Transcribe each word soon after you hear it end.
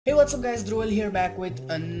Hey, what's up guys, Dhruval here back with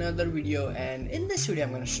another video, and in this video I'm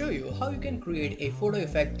going to show you how you can create a photo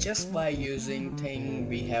effect just by using thing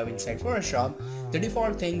we have inside Photoshop, the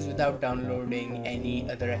default things without downloading any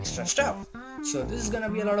other extra stuff. So this is going to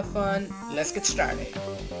be a lot of fun. Let's get started.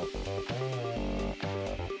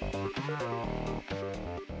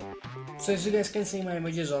 So as you guys can see, my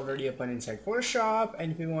image is already open inside Photoshop,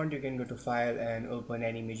 and if you want you can go to file and open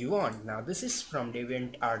any image you want. Now this is from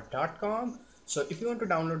deviantart.com. So if you want to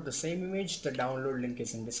download the same image, the download link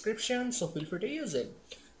is in description, so feel free to use it.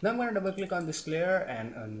 Now I'm going to double click on this layer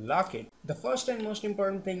and unlock it. The first and most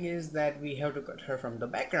important thing is that we have to cut her from the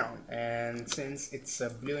background, and since it's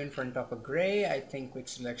a blue in front of a gray, I think quick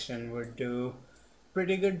selection would do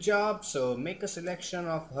pretty good job. So make a selection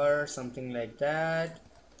of her, something like that,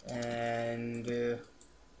 and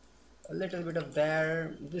a little bit of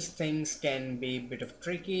there. These things can be a bit of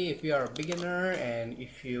tricky if you are a beginner, and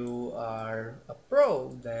if you are a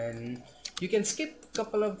pro then you can skip a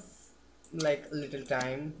couple of little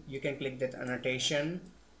time. You can click that annotation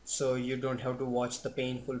so you don't have to watch the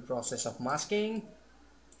painful process of masking,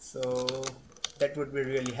 so that would be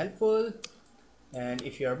really helpful. And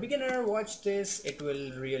if you're a beginner, watch this, it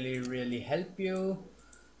will really help you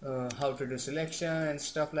how to do selection and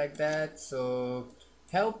stuff like that. So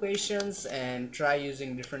have patience and try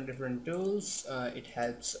using different tools. It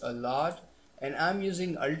helps a lot, and I'm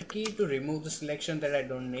using alt key to remove the selection that I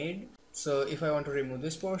don't need. So if I want to remove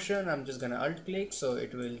this portion, I'm just gonna alt click, so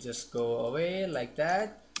it will just go away like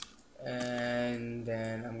that. And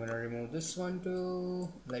then I'm gonna remove this one too,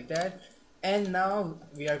 like that. And now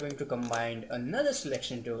we are going to combine another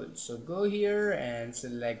selection tool. So go here and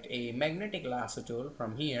select a magnetic lasso tool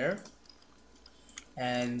from here,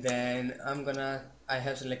 and then I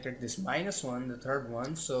have selected this -1, the third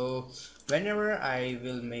one. So whenever I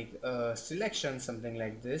will make a selection something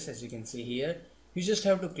like this, as you can see here, you just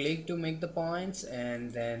have to click to make the points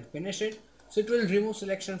and then finish it. So it will remove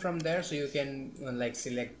selection from there, so you can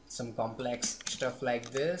select some complex stuff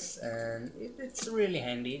like this, and it's really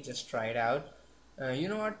handy. Just try it out. You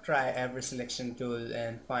know what, try every selection tool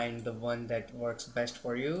and find the one that works best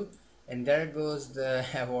for you. And there goes the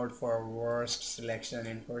award for worst selection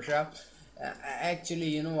in Photoshop. Actually,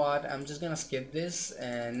 you know what, I'm just gonna skip this,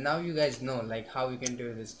 and now you guys know like how you can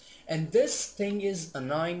do this. And this thing is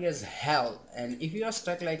annoying as hell, and if you are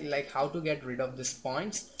stuck like how to get rid of these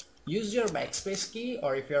points, use your backspace key,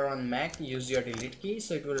 or if you're on Mac, use your delete key,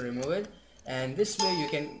 so it will remove it. And this way you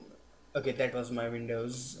can, okay, that was my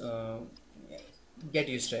Windows, get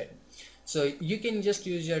used to it. So you can just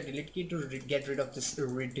use your delete key to get rid of this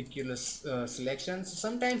ridiculous selection. So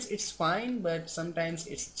sometimes it's fine, but sometimes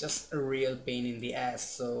it's just a real pain in the ass.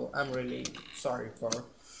 So I'm really sorry for,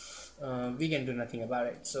 we can do nothing about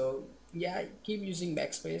it. So yeah, keep using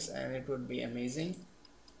backspace and it would be amazing.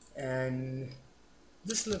 And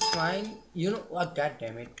this looks fine, you know what, god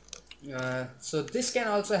damn it. So this can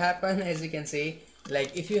also happen, as you can see,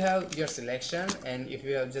 like if you have your selection and if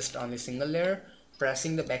you have just only single layer,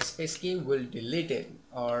 pressing the backspace key will delete it,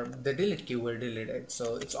 or the delete key will delete it,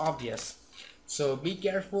 so it's obvious. So be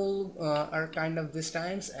careful are kind of these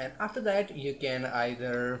times. And after that you can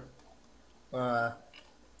either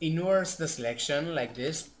inverse the selection like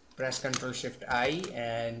this, press Ctrl Shift I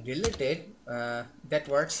and delete it, that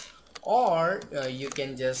works. Or you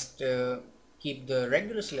can just keep the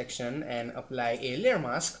regular selection and apply a layer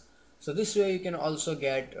mask. So this way you can also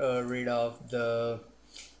get rid of the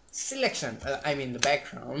selection, I mean the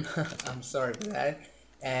background. I'm sorry for that.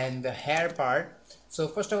 And the hair part. So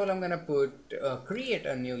first of all, I'm gonna create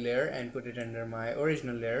a new layer and put it under my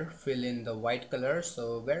original layer, fill in the white color.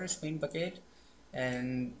 So where is paint bucket?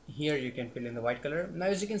 And here you can fill in the white color. Now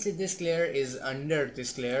as you can see, this layer is under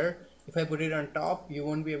this layer. If I put it on top, you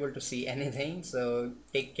won't be able to see anything, so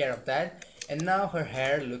take care of that. And now her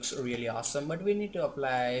hair looks really awesome, but we need to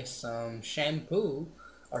apply some shampoo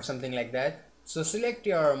or something like that. So select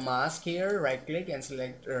your mask here, right click and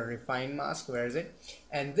select refine mask. Where is it?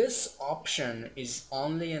 And this option is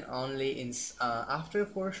only and only in after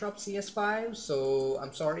Photoshop CS5. So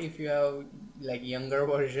I'm sorry if you have like younger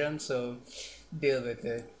version, so deal with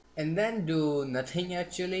it. And then do nothing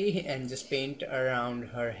actually, and just paint around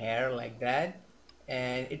her hair like that,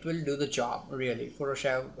 and it will do the job. Really,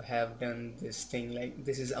 Photoshop have done this thing, like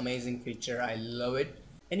this is amazing feature, I love it.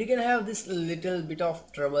 And you can have this little bit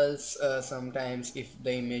of troubles sometimes if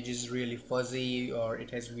the image is really fuzzy or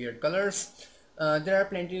it has weird colors. There are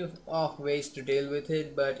plenty of ways to deal with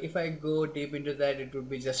it, but if I go deep into that, it would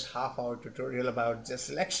be just half-hour tutorial about just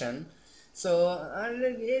selection. So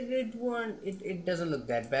it doesn't look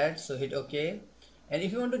that bad, so hit OK. And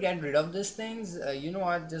if you want to get rid of these things, you know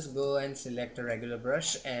what, just go and select a regular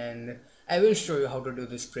brush, and I will show you how to do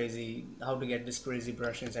this crazy, how to get this crazy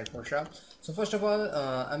brush inside Photoshop. So first of all,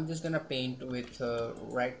 I'm just gonna paint with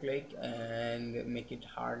right click and make it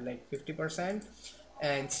hard like 50%,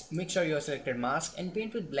 and make sure you are selected mask and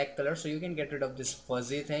paint with black color so you can get rid of this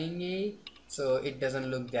fuzzy thingy, so it doesn't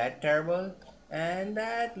look that terrible, and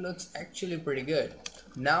that looks actually pretty good.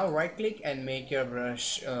 Now right click and make your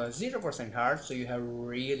brush 0% hard so you have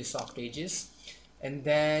really soft edges, and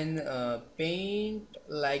then paint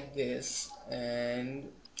like this, and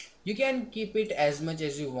you can keep it as much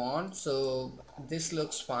as you want, so this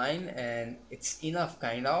looks fine and it's enough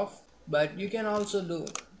kind of. But you can also do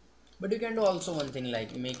also one thing,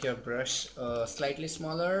 like make your brush slightly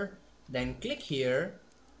smaller, then click here,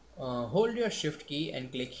 hold your shift key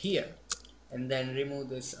and click here, and then remove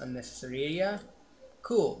this unnecessary area.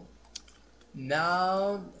 Cool.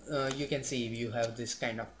 Now you can see you have this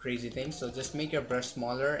kind of crazy thing, so just make your brush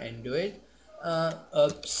smaller and do it.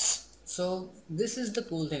 Oops. So this is the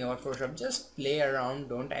cool thing about Photoshop, just play around,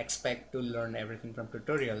 don't expect to learn everything from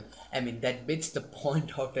tutorial. I mean, that beats the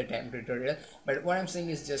point of the damn tutorial, but what I'm saying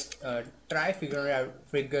is just try figuring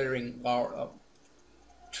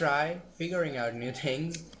out new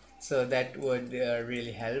things, so that would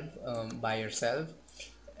really help by yourself.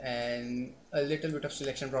 And a little bit of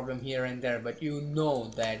selection problem here and there, but you know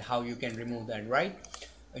that how you can remove that, right?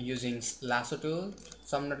 Using lasso tool.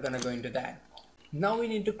 So I'm not gonna go into that. Now we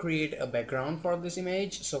need to create a background for this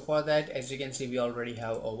image. So for that, as you can see, we already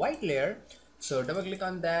have a white layer, so double click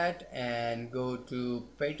on that and go to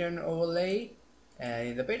pattern overlay, and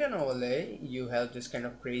in the pattern overlay you have this kind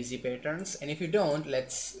of crazy patterns, and if you don't,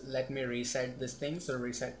 let me reset this thing. So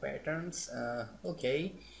reset patterns,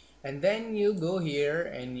 okay, and then you go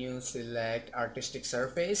here and you select artistic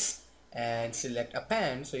surface and select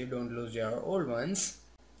append so you don't lose your old ones,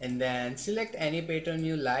 and then select any pattern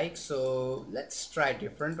you like. So let's try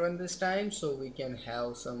different one this time so we can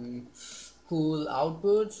have some cool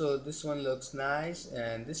output. So this one looks nice,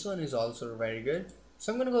 and this one is also very good,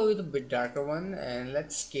 so I'm gonna go with a bit darker one and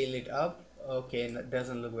let's scale it up. Okay, that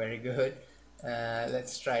doesn't look very good.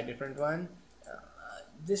 Let's try a different one.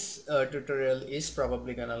 This tutorial is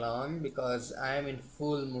probably gonna long because I am in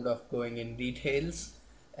full mood of going in details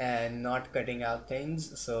and not cutting out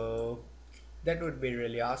things, so that would be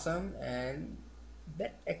really awesome. And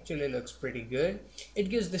that actually looks pretty good. It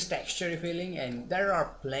gives this texture feeling, and there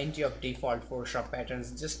are plenty of default Photoshop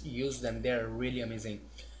patterns, just use them, they're really amazing.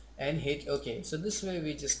 And hit OK. So this way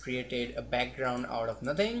we just created a background out of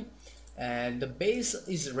nothing, and the base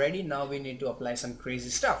is ready. Now we need to apply some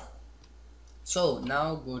crazy stuff. So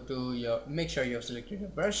now go to your, make sure you have selected your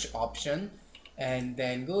brush option, and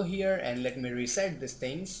then go here and let me reset this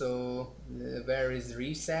thing. So where is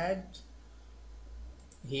reset?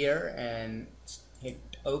 Here, and hit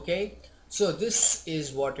OK. So this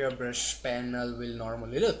is what your brush panel will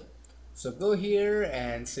normally look. So go here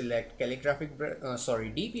and select calligraphic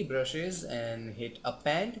DP brushes and hit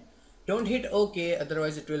append. Don't hit OK,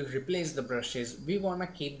 otherwise it will replace the brushes. We wanna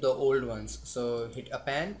keep the old ones, so hit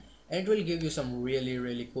append and it will give you some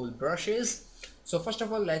really cool brushes. So first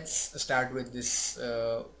of all, let's start with this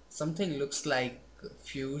something looks like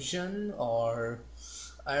fusion, or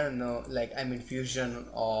I don't know, like I mean fusion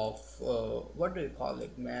of what do you call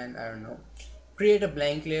it, man? I don't know. Create a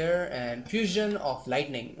blank layer and fusion of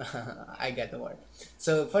lightning. I get the word.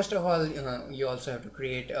 So first of all, you also have to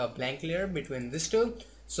create a blank layer between these two.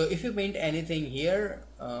 So if you paint anything here,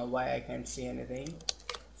 why I can't see anything?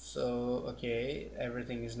 So okay,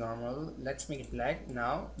 everything is normal. Let's make it black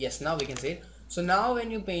now. Yes, now we can see it. So now when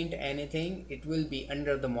you paint anything, it will be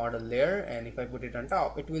under the model layer, and if I put it on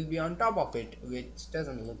top, it will be on top of it, which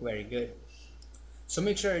doesn't look very good. So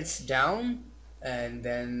make sure it's down, and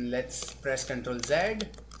then let's press Ctrl Z.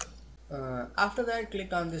 After that,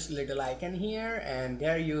 click on this little icon here, and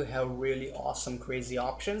there you have really awesome crazy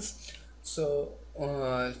options. So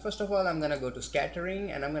first of all, I'm gonna go to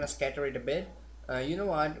scattering, and I'm gonna scatter it a bit. You know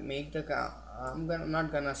what, make the I'm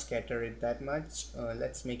not gonna scatter it that much.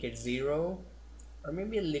 Let's make it 0 or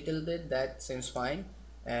maybe a little bit, that seems fine.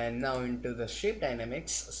 And now into the shape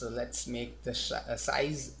dynamics, so let's make the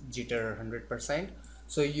size jitter 100%,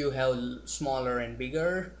 so you have smaller and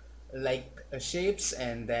bigger like shapes,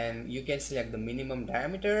 and then you can select the minimum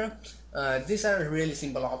diameter. These are a really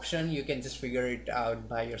simple option, you can just figure it out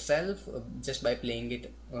by yourself just by playing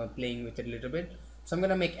with it a little bit. So I'm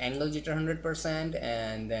gonna make angle jitter 100%,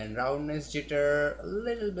 and then roundness jitter a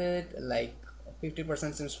little bit, like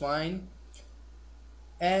 50% seems fine,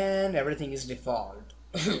 and everything is default.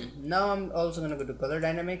 Now I'm also gonna go to color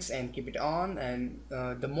dynamics and keep it on, and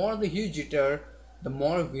the more the hue jitter, the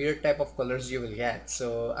more weird type of colors you will get.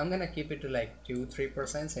 So I'm gonna keep it to like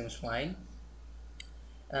 2-3%, seems fine.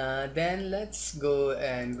 Then let's go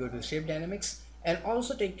and go to shape dynamics, and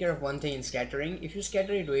also take care of one thing in scattering. If you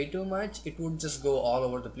scatter it way too much, it would just go all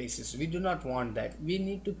over the places. We do not want that. We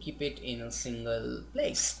need to keep it in a single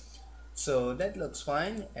place. So that looks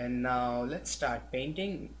fine, and now let's start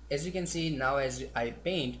painting. As you can see now, as I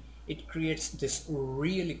paint, it creates this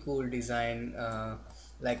really cool design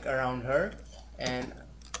like around her, and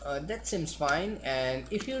that seems fine. And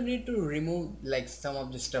if you need to remove like some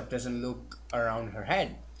of the stuff doesn't look around her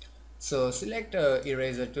head, so select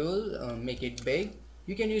eraser tool, make it big.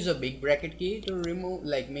 You can use a big bracket key to remove,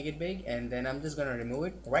 like make it big, and then I'm just gonna remove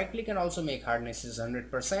it. Right click and also make hardness is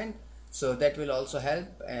 100%, so that will also help,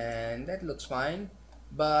 and that looks fine.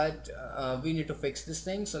 But we need to fix this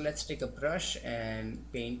thing, so let's take a brush and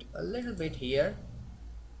paint a little bit here.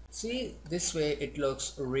 See, this way it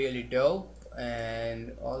looks really dope,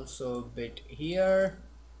 and also a bit here.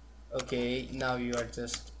 Okay, now you are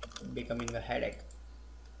just becoming a headache,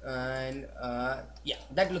 and yeah,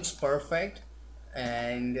 that looks perfect,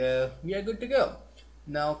 and we are good to go.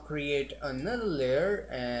 Now create another layer,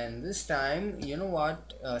 and this time, you know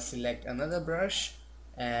what, select another brush,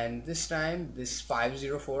 and this time this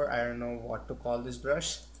 504, I don't know what to call this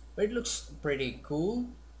brush, but it looks pretty cool.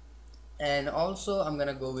 And also I'm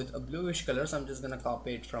gonna go with a bluish color, so I'm just gonna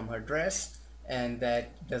copy it from her dress, and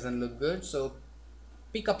that doesn't look good, so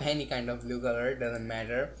pick up any kind of blue color, it doesn't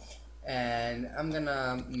matter. And I'm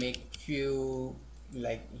gonna make few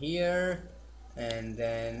like here, and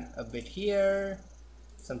then a bit here,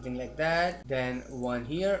 something like that, then one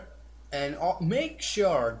here. And make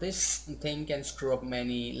sure this thing can screw up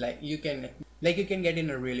many, like you can get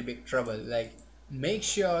in a really big trouble. Like, make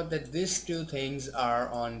sure that these two things are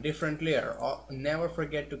on different layer, or never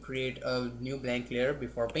forget to create a new blank layer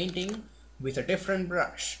before painting with a different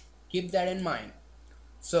brush. Keep that in mind.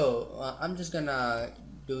 So I'm just gonna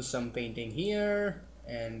do some painting here,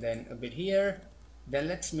 and then a bit here. Then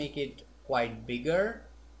let's make it quite bigger,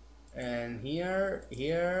 and here,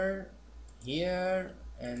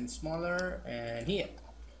 and smaller, and here.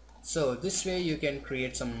 So this way you can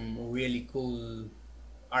create some really cool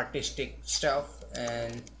artistic stuff.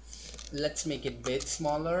 And let's make it a bit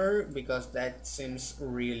smaller because that seems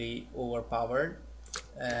really overpowered,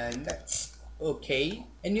 and that's okay.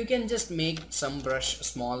 And you can just make some brush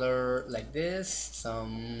smaller like this,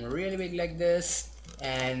 some really big like this,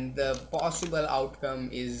 and the possible outcome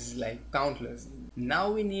is like countless.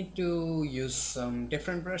 Now we need to use some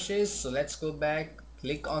different brushes, so let's go back,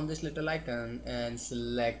 click on this little icon and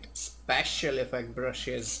select special effect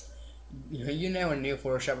brushes. You never knew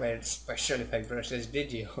Photoshop had special effect brushes,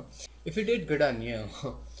 did you? If you did, good on you.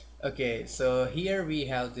 Okay, so here we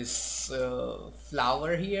have this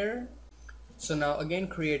flower here. So now again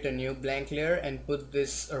create a new blank layer and put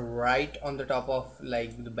this right on the top of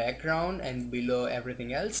like the background and below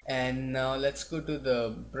everything else. And now let's go to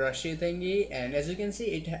the brushy thingy, and as you can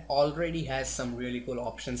see it already has some really cool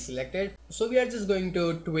options selected. So we are just going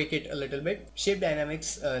to tweak it a little bit. Shape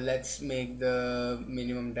dynamics, let's make the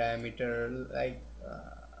minimum diameter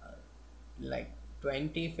like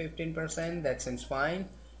 20-15%, that seems fine.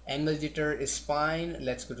 Angle jitter is fine.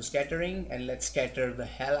 Let's go to scattering and let's scatter the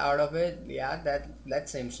hell out of it. Yeah, that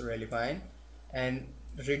seems really fine. And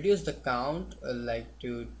reduce the count like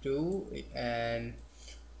to 2, and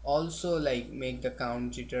also like make the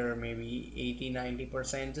count jitter maybe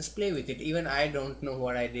 80-90%. Just play with it. Even I don't know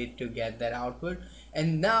what I did to get that output.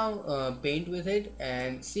 And now paint with it,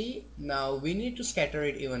 and see, now we need to scatter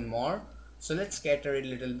it even more. So let's scatter it a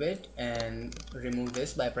little bit and remove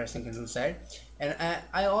this by pressing Ctrl Z. And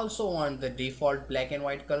I also want the default black and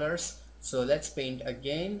white colors. So let's paint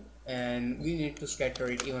again, and we need to scatter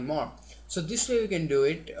it even more. So this way we can do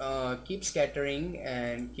it. Keep scattering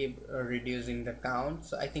and keep reducing the count.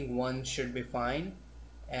 So I think 1 should be fine.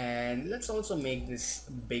 And let's also make this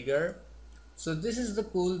bigger. So this is the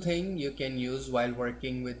cool thing you can use while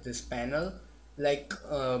working with this panel. Like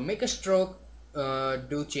make a stroke,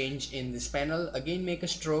 do change in this panel, again make a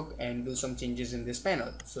stroke and do some changes in this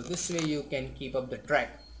panel. So this way you can keep up the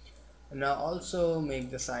track. Now also make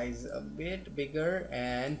the size a bit bigger,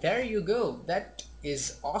 and there you go. That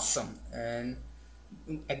is awesome and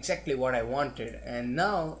exactly what I wanted. And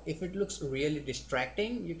now if it looks really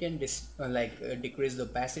distracting, you can decrease the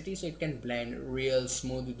opacity so it can blend real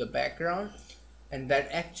smooth with the background, and that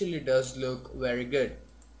actually does look very good.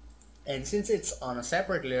 And since it's on a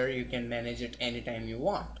separate layer, you can manage it anytime you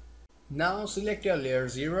want. Now select your layer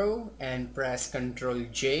 0 and press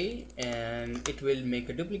Ctrl J, and it will make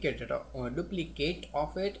a duplicate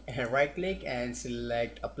of it. And right click and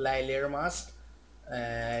select apply layer mask.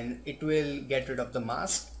 and it will get rid of the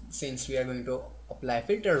mask. Since we are going to apply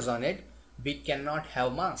filters on it, we cannot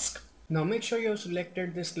have mask. Now make sure you have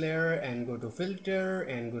selected this layer and go to filter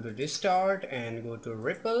and go to distort and go to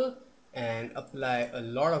ripple and apply a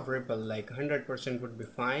lot of ripple, like 100% would be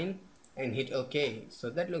fine, and hit OK. So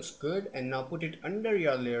that looks good, and now put it under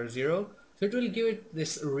your layer 0, so it will give it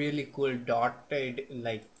this really cool dotted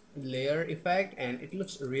like layer effect, and it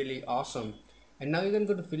looks really awesome. And now you can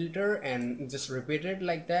go to filter and just repeat it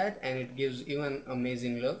like that, and it gives even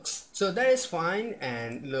amazing looks. So that is fine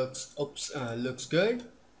and looks good.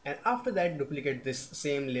 And after that, duplicate this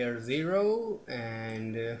same layer 0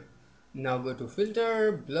 and now go to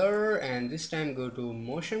filter, blur, and this time go to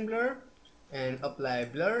motion blur and apply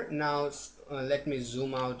blur. Now let me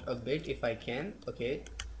zoom out a bit if I can. Okay,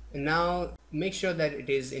 and now make sure that it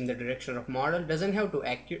is in the direction of model. Doesn't have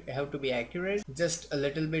to be accurate, just a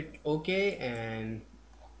little bit. Okay, and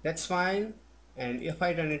that's fine. And if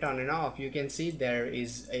I turn it on and off, you can see there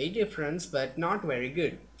is a difference, but not very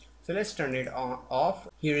good. So let's turn it off.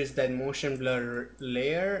 Here is that motion blur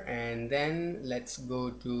layer, and then let's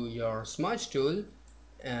go to your smudge tool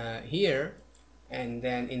here, and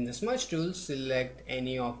then in the smudge tool select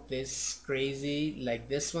any of this crazy, like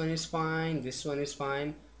this one is fine, this one is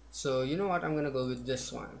fine. So you know what, I'm gonna go with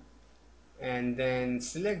this one, and then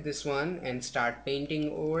select this one and start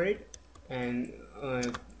painting over it, and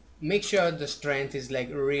make sure the strength is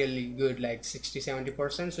like really good, like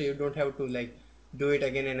 60-70%, so you don't have to like do it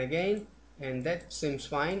again and again, and that seems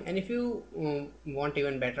fine. And if you want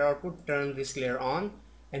even better output, turn this layer on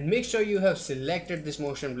and make sure you have selected this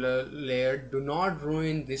motion blur layer. Do not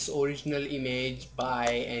ruin this original image by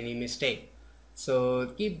any mistake, so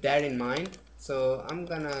keep that in mind. So I'm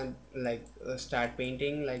gonna like start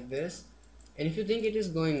painting like this, and if you think it is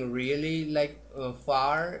going really like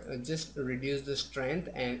far, just reduce the strength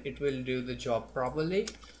and it will do the job properly.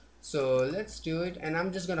 So let's do it, and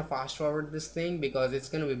I'm just gonna fast forward this thing because it's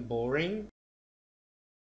gonna be boring.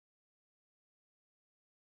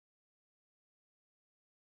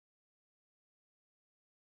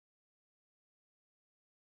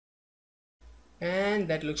 And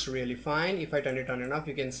that looks really fine. If I turn it on and off,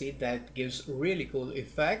 you can see that gives really cool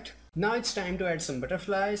effect. Now it's time to add some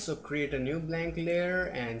butterflies, so create a new blank layer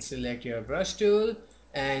and select your brush tool.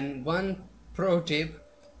 And one pro tip,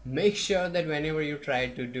 make sure that whenever you try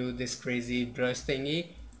to do this crazy brush thingy,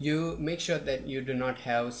 you make sure that you do not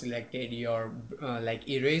have selected your like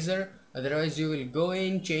eraser. Otherwise you will go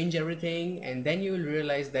in, change everything, and then you will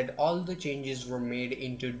realize that all the changes were made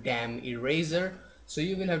into damn eraser. So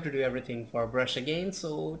you will have to do everything for brush again,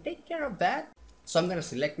 so take care of that. So I'm gonna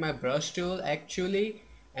select my brush tool actually,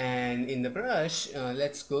 and in the brush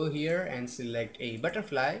let's go here and select a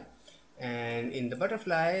butterfly, and in the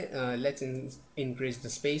butterfly let's increase the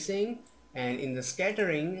spacing, and in the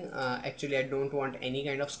scattering actually I don't want any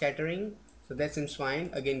kind of scattering, so that seems fine.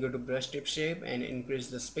 Again, go to brush tip shape and increase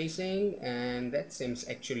the spacing, and that seems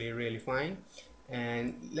actually really fine.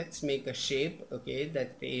 And let's make a shape, okay,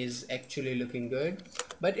 that is actually looking good,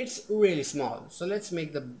 but it's really small. So let's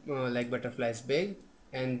make the like butterflies big,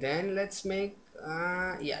 and then let's make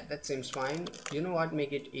yeah, that seems fine. You know what,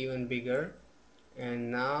 make it even bigger,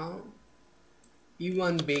 and now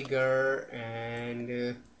even bigger,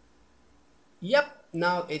 and yep,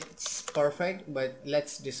 now it's perfect. But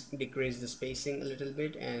let's decrease the spacing a little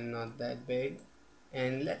bit and not that big,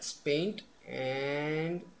 and let's paint,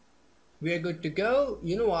 and we are good to go.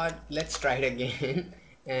 You know what, let's try it again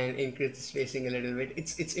and increase the spacing a little bit.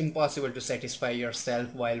 It's impossible to satisfy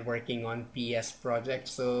yourself while working on PS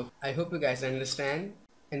projects, so I hope you guys understand.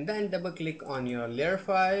 And then double click on your layer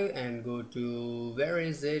file and go to, where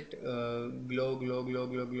is it, glow,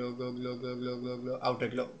 outer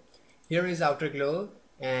glow. Here is outer glow,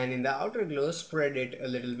 and in the outer glow spread it a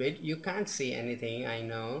little bit. You can't see anything, I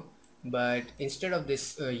know, but instead of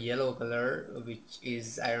this yellow color, which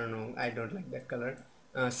is, I don't know, I don't like that color,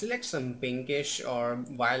 select some pinkish or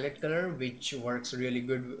violet color, which works really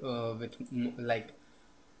good with like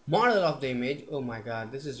model of the image. Oh my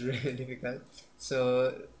god, this is really difficult.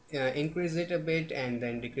 So increase it a bit and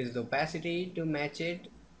then decrease the opacity to match it,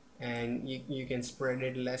 and you can spread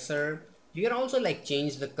it lesser. You can also like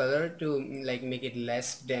change the color to like make it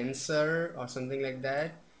less denser or something like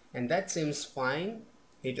that, and that seems fine.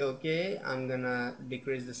 Hit OK. I'm gonna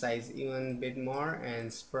decrease the size even a bit more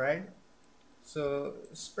and spread. So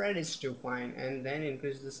spread is too fine, and then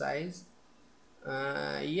increase the size.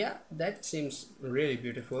 Yeah, that seems really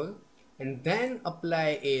beautiful. And then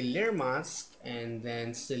apply a layer mask, and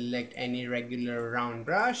then select any regular round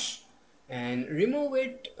brush and remove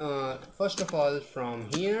it first of all from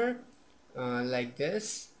here like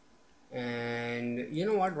this, And you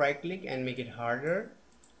know what, right click and make it harder,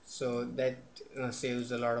 so that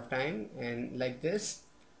saves a lot of time. And like this,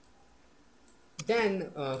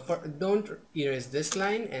 then don't erase this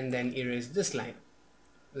line, and then erase this line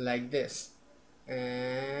like this,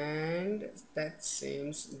 and that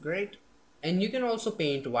seems great. And you can also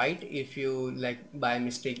paint white if you like, by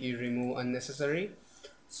mistake you remove unnecessary,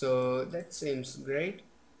 so that seems great.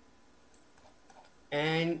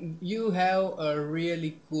 And you have a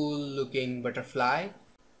really cool looking butterfly,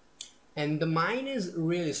 and the mine is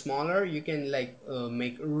really smaller. You can like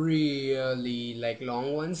make really like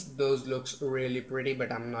long ones, those looks really pretty, but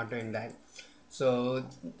I'm not doing that. So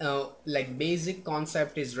like basic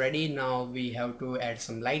concept is ready. Now we have to add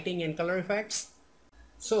some lighting and color effects.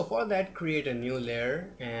 So for that, create a new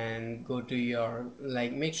layer and go to your,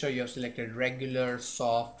 like, make sure you have selected regular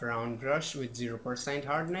soft round brush with 0%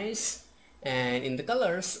 hardness. And in the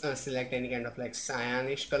colors, select any kind of like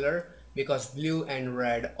cyanish color, because blue and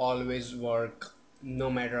red always work no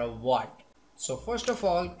matter what. So first of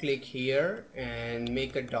all, click here and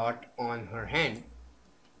make a dot on her hand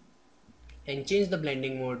and change the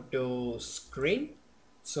blending mode to screen.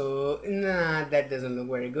 So nah, that doesn't look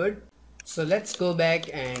very good. So let's go back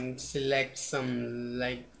and select some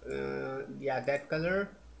like yeah, that color,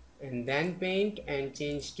 and then paint and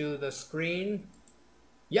change to the screen.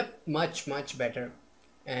 Yep, much better.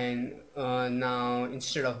 And now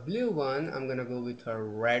instead of blue one, I'm gonna go with a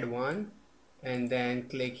red one, and then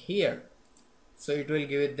click here, so it will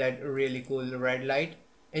give it that really cool red light.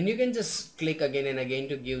 And you can just click again and again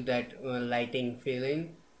to give that lighting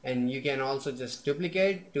feeling. And you can also just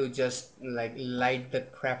duplicate to just like light the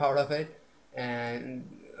crap out of it, and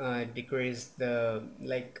decrease the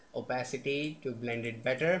like opacity to blend it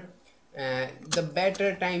better. The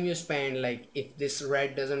better time you spend, like if this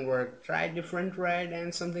red doesn't work, try different red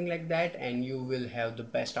and something like that, and you will have the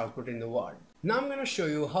best output in the world. Now I'm gonna show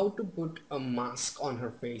you how to put a mask on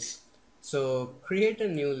her face. So create a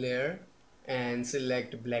new layer and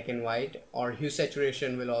select black and white, or hue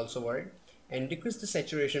saturation will also work, and decrease the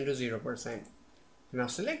saturation to 0%. Now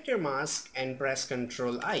select your mask and press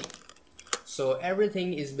Ctrl I. So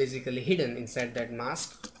everything is basically hidden inside that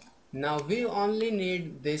mask. Now we only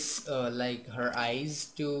need this like her eyes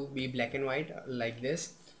to be black and white like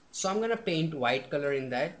this. So I'm gonna paint white color in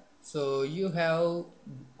that, so you have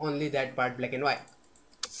only that part black and white.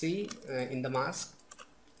 See in the mask,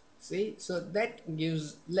 see, so that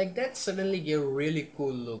gives like that suddenly give really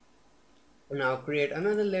cool look. Now create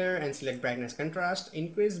another layer and select brightness contrast,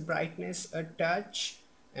 increase brightness a touch,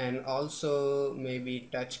 and also maybe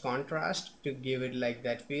touch contrast to give it like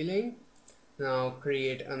that feeling. Now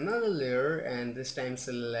create another layer and this time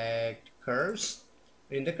select curves.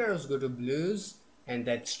 In the curves, go to blues, and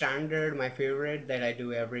that standard, my favorite that I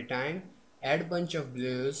do every time, add bunch of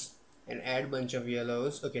blues and add bunch of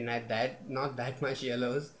yellows. Okay, not that much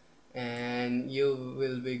yellows, and you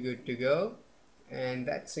will be good to go. And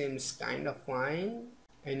that seems kind of fine.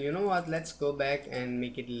 And you know what, let's go back and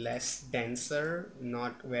make it less denser,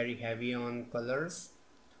 not very heavy on colors.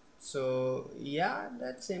 So yeah,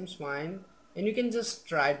 that seems fine. And you can just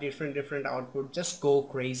try different output, just go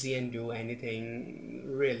crazy and do anything.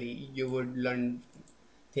 Really, you would learn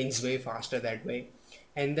things way faster that way.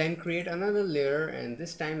 And then create another layer, and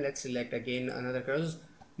this time let's select again another curves.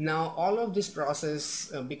 Now all of this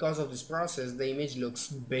process, because of this process, the image looks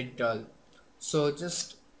bit dull, so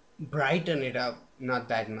just brighten it up, not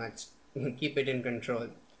that much. Keep it in control.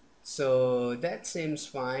 So that seems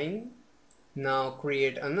fine. Now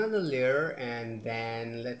create another layer, and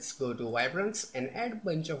then let's go to vibrance and add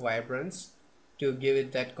bunch of vibrance to give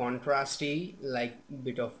it that contrasty like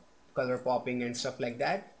bit of color popping and stuff like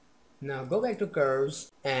that. Now go back to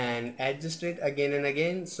curves and adjust it again and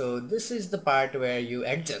again. So this is the part where you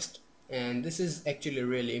adjust, and this is actually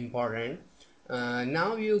really important.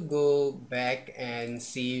 Now you go back and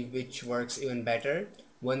see which works even better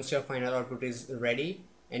once your final output is ready,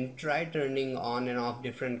 and try turning on and off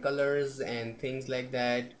different colors and things like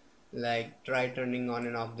that. Like try turning on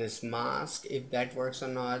and off this mask, if that works or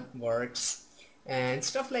not works, and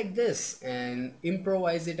stuff like this, and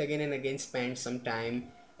improvise it again and again, spend some time,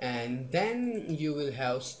 and then you will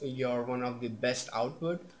have your one of the best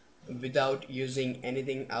output without using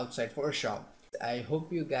anything outside Photoshop. I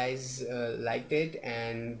hope you guys liked it,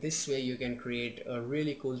 and this way you can create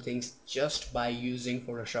really cool things just by using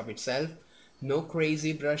Photoshop itself. No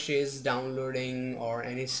crazy brushes, downloading, or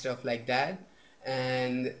any stuff like that.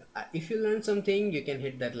 And if you learned something, you can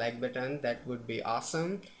hit that like button, that would be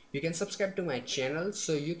awesome. You can subscribe to my channel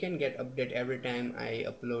so you can get update every time I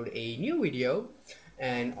upload a new video.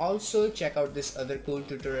 And also check out this other cool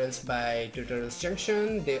tutorials by Tutorials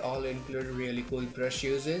Junction. They all include really cool brush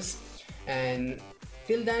uses. And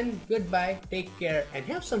till then, goodbye, take care, and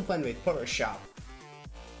have some fun with Photoshop.